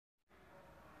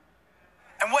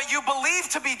you believe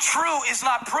to be true is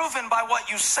not proven by what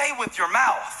you say with your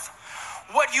mouth.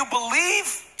 What you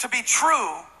believe to be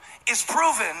true is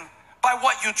proven by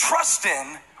what you trust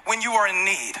in when you are in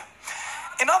need.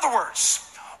 In other words,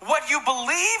 what you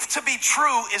believe to be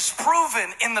true is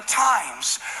proven in the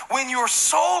times when your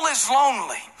soul is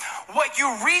lonely. What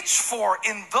you reach for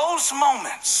in those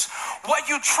moments, what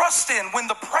you trust in when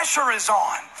the pressure is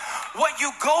on, what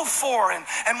you go for and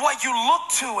what you look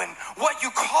to and what you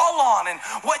call on and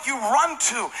what you run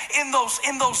to in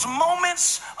those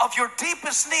moments of your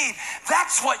deepest need.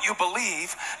 That's what you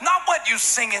believe, not what you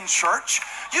sing in church.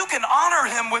 You can honor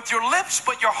him with your lips,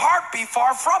 but your heart be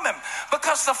far from him.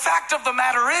 Because the fact of the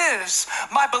matter is,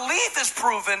 my belief is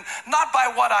proven not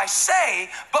by what I say,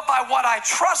 but by what I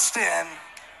trust in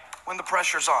when the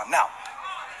pressure's on. Now,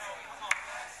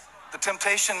 the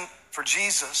temptation for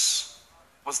Jesus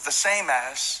was the same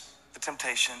as the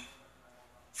temptation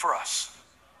for us.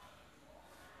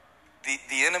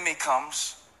 The enemy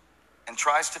comes and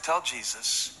tries to tell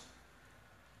Jesus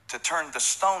to turn the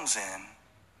stones in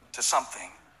to something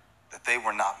that they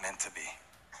were not meant to be.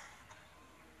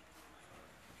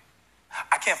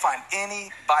 I can't find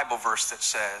any Bible verse that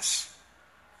says,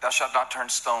 "Thou shalt not turn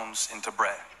stones into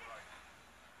bread."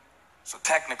 So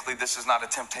technically, this is not a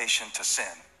temptation to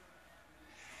sin.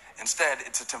 Instead,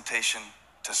 it's a temptation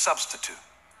to substitute.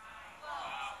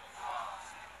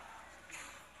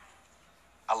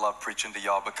 I love preaching to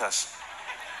y'all because,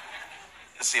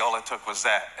 you see, all it took was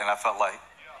that, and I felt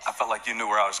like you knew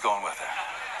where I was going with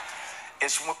it.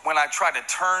 It's when I try to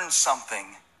turn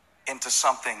something into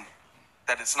something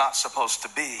that it's not supposed to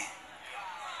be.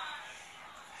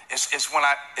 It's when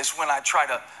I try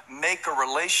to make a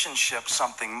relationship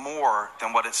something more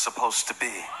than what it's supposed to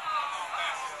be.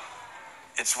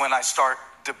 It's when I start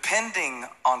depending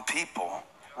on people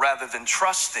rather than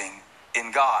trusting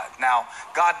in God. Now,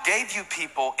 God gave you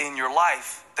people in your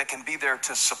life that can be there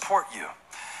to support you.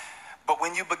 But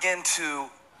when you begin to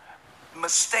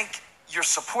mistake your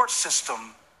support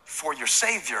system for your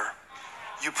Savior,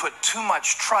 you put too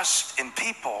much trust in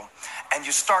people and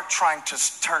you start trying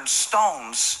to turn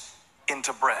stones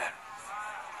into bread.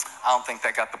 I don't think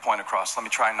that got the point across. Let me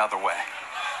try another way.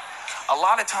 A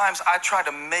lot of times I try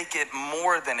to make it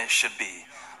more than it should be.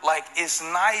 Like, it's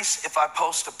nice if I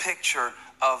post a picture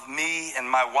of me and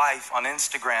my wife on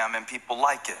Instagram and people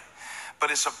like it.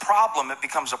 But it's a problem. It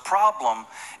becomes a problem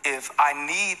if I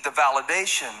need the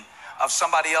validation of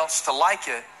somebody else to like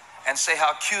it and say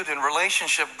how cute in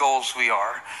relationship goals we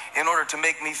are in order to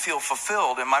make me feel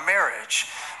fulfilled in my marriage.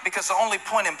 Because the only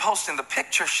point in posting the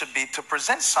picture should be to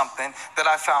present something that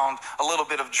I found a little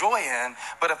bit of joy in.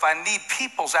 But if I need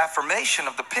people's affirmation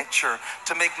of the picture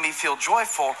to make me feel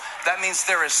joyful, that means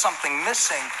there is something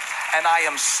missing, and I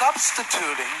am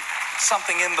substituting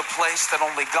something in the place that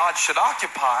only God should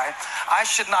occupy. I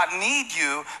should not need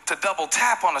you to double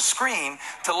tap on a screen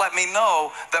to let me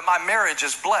know that my marriage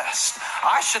is blessed.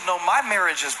 I should know my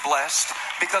marriage is blessed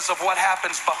because of what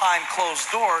happens behind closed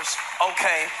doors,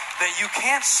 okay, that you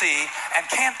can't see and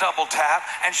can't double tap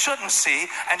and shouldn't see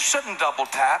and shouldn't double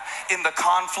tap in the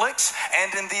conflicts and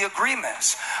in the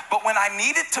agreements. But when I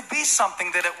need it to be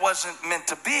something that it wasn't meant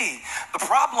to be, the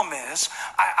problem is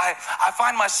I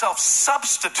find myself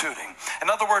substituting. In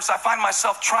other words, I find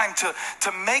myself trying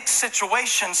to make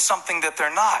situations something that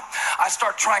they're not. I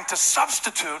start trying to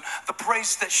substitute the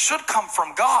praise that should come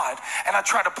from God, and I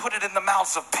try to put it in the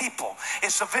mouths of people.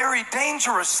 It's a very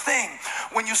dangerous thing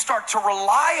when you start to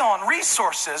rely on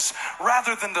resources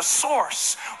rather than the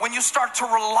source. When you start to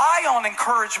rely on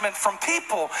encouragement from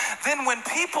people, then when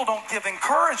people don't give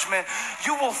encouragement,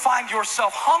 you will find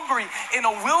yourself hungry in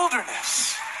a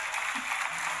wilderness.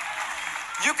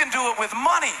 You can do it with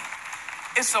money.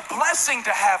 It's a blessing to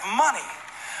have money.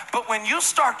 But when you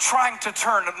start trying to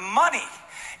turn money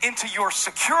into your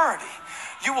security,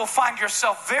 you will find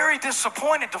yourself very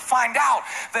disappointed to find out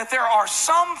that there are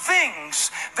some things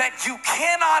that you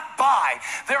cannot buy.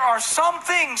 There are some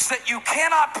things that you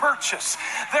cannot purchase.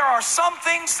 There are some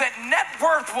things that net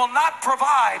worth will not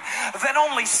provide, that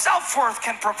only self-worth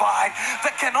can provide,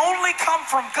 that can only come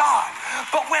from God.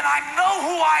 But when I know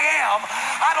who I am,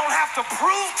 I don't have to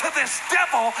prove to this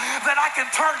devil that I can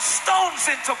turn stones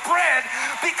into bread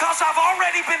because I've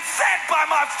already been fed by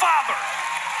my Father.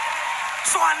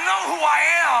 So I know who I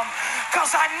am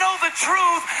because I know the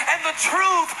truth, and the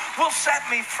truth will set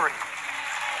me free.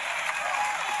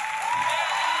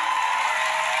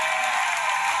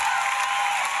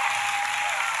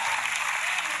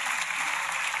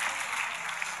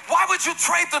 Why would you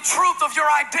trade the truth of your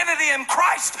identity in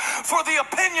Christ for the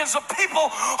opinions of people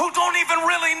who don't even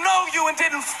really know you and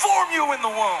didn't form you in the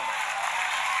womb?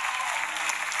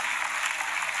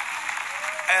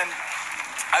 And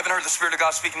I haven't heard the Spirit of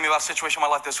God speaking to me about a situation in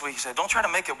my life this week. He said, don't try to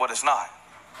make it what it's not.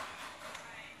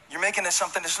 You're making it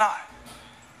something it's not.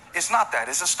 It's not that.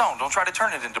 It's a stone. Don't try to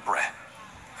turn it into bread.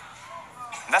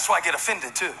 And that's why I get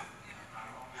offended too.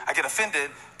 I get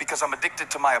offended because I'm addicted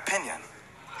to my opinion.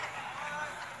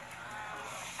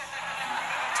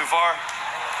 Too far?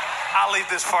 I'll leave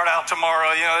this part out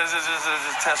tomorrow. You know, this is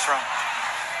a test run.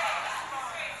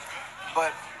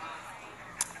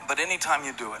 But anytime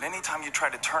you do it, anytime you try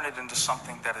to turn it into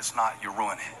something that it's not, you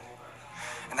ruin it.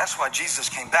 And that's why Jesus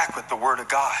came back with the Word of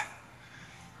God.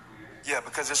 Yeah,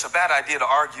 because it's a bad idea to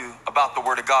argue about the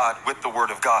Word of God with the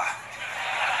Word of God.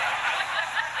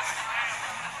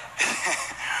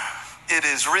 It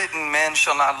is written, man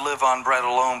shall not live on bread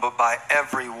alone, but by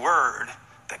every word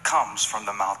that comes from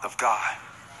the mouth of God.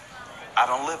 I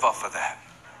don't live off of that.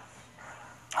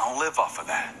 I don't live off of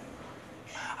that.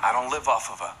 I don't live off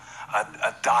of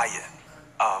a diet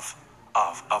of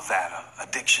that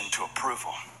addiction to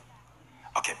approval.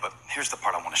 Okay, but here's the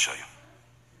part I want to show you.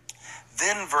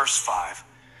 Then verse 5,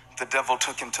 the devil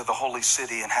took him to the holy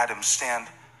city and had him stand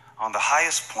on the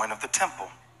highest point of the temple.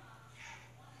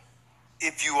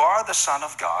 If you are the Son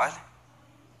of God,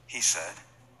 he said,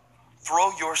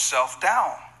 throw yourself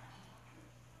down.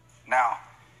 Now,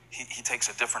 he takes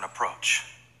a different approach.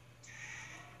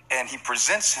 And he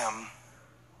presents him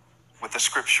with a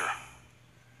scripture,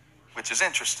 which is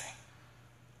interesting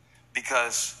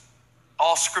because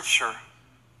all scripture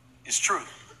is true.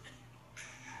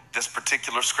 This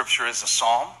particular scripture is a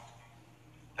psalm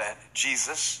that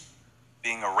Jesus,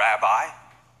 being a rabbi,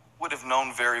 would have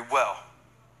known very well,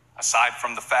 aside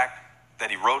from the fact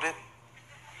that he wrote it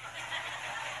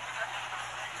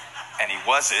and he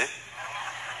was it.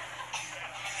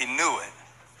 He knew it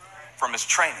from his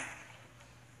training.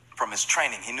 From his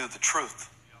training, he knew the truth.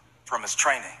 From his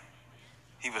training,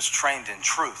 he was trained in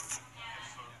truth,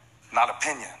 not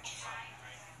opinion.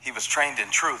 He was trained in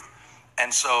truth.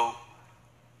 And so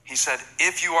he said,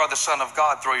 if you are the Son of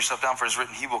God, throw yourself down, for it is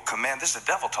written, he will command. This is the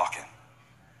devil talking.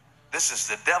 This is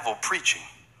the devil preaching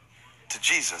to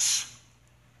Jesus.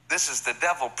 This is the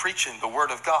devil preaching the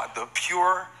Word of God, the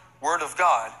pure Word of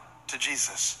God to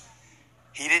Jesus.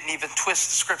 He didn't even twist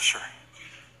the scripture.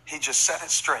 He just set it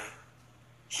straight.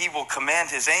 He will command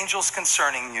his angels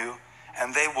concerning you,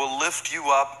 and they will lift you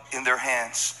up in their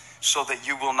hands so that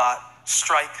you will not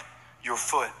strike your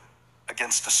foot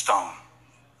against a stone.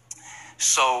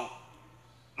 So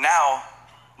now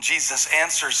Jesus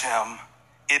answers him,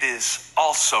 it is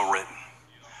also written.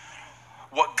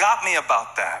 What got me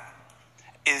about that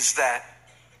is that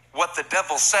what the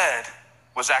devil said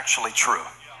was actually true.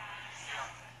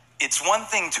 It's one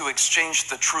thing to exchange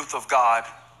the truth of God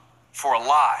for a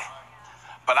lie.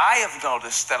 But I have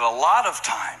noticed that a lot of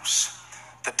times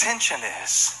the tension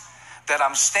is that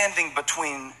I'm standing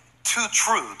between two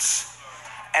truths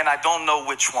and I don't know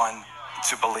which one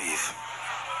to believe.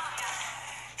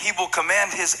 He will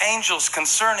command his angels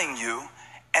concerning you,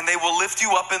 and they will lift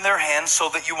you up in their hands so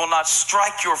that you will not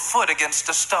strike your foot against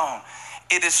a stone.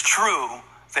 It is true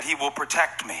that he will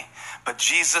protect me. But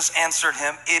Jesus answered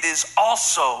him, it is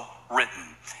also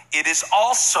written. It is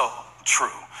also true.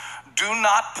 Do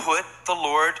not put the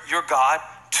Lord your God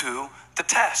to the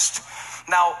test.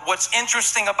 Now, what's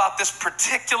interesting about this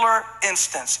particular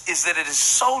instance is that it is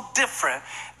so different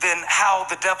than how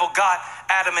the devil got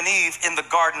Adam and Eve in the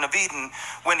Garden of Eden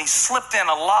when he slipped in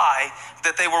a lie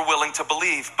that they were willing to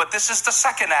believe. But this is the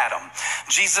second Adam.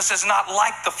 Jesus is not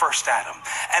like the first Adam.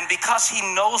 And because he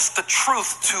knows the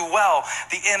truth too well,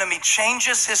 the enemy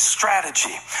changes his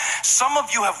strategy. Some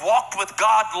of you have walked with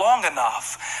God long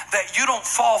enough that you don't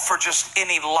fall for just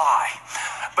any lie.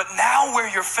 But now where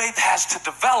your faith has to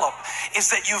develop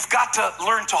is that you've got to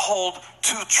learn to hold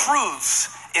two truths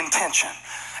in tension.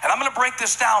 And I'm going to break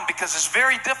this down because it's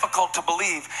very difficult to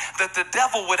believe that the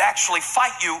devil would actually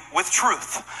fight you with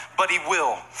truth, but he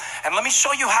will. And let me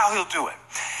show you how he'll do it.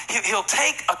 He'll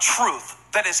take a truth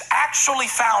that is actually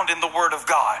found in the Word of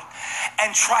God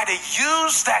and try to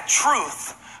use that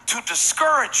truth to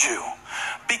discourage you,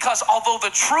 because although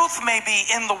the truth may be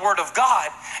in the Word of God,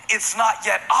 it's not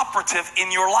yet operative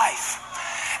in your life.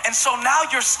 And so now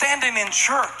you're standing in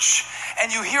church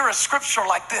and you hear a scripture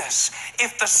like this: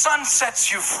 if the Son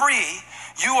sets you free,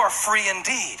 you are free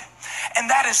indeed. And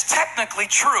that is technically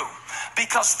true,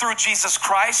 because through Jesus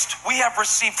Christ, we have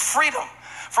received freedom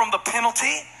from the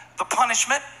penalty, the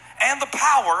punishment, and the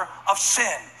power of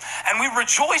sin. And we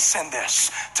rejoice in this,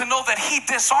 to know that he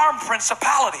disarmed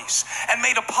principalities and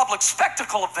made a public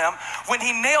spectacle of them when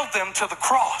he nailed them to the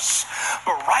cross.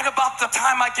 But right about the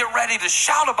time I get ready to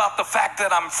shout about the fact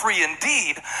that I'm free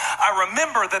indeed, I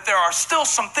remember that there are still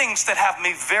some things that have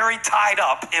me very tied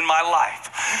up in my life.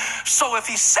 So if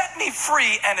he set me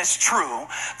free and is true,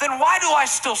 then why do I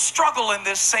still struggle in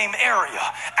this same area?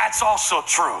 That's also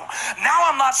true. Now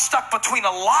I'm not stuck between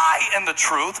a lie and the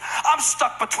truth. I'm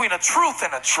stuck between a truth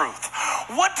and a truth.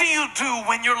 What do you do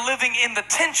when you're living in the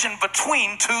tension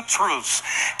between two truths?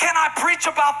 Can I preach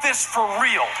about this for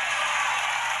real?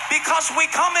 Because we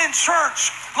come in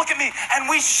church, look at me, and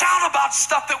we shout about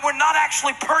stuff that we're not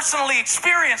actually personally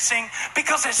experiencing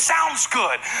because it sounds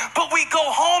good. But we go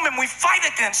home and we fight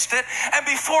against it, and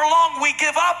before long we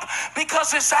give up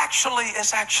because it's actually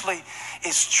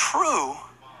true.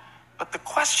 But the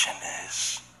question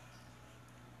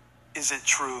is it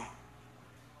true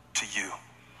to you?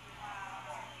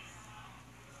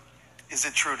 Is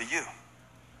it true to you?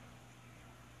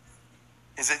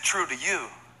 Is it true to you?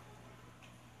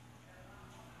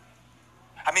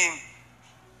 I mean,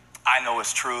 I know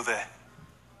it's true that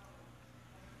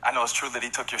he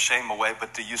took your shame away,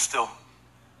 but do you still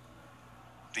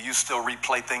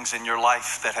replay things in your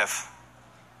life that have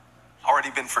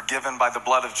already been forgiven by the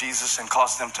blood of Jesus and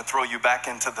caused them to throw you back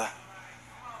into the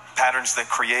patterns that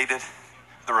created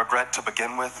the regret to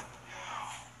begin with?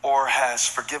 Or has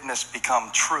forgiveness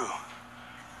become true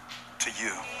to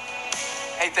you?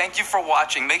 Hey, thank you for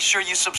watching. Make sure you subscribe.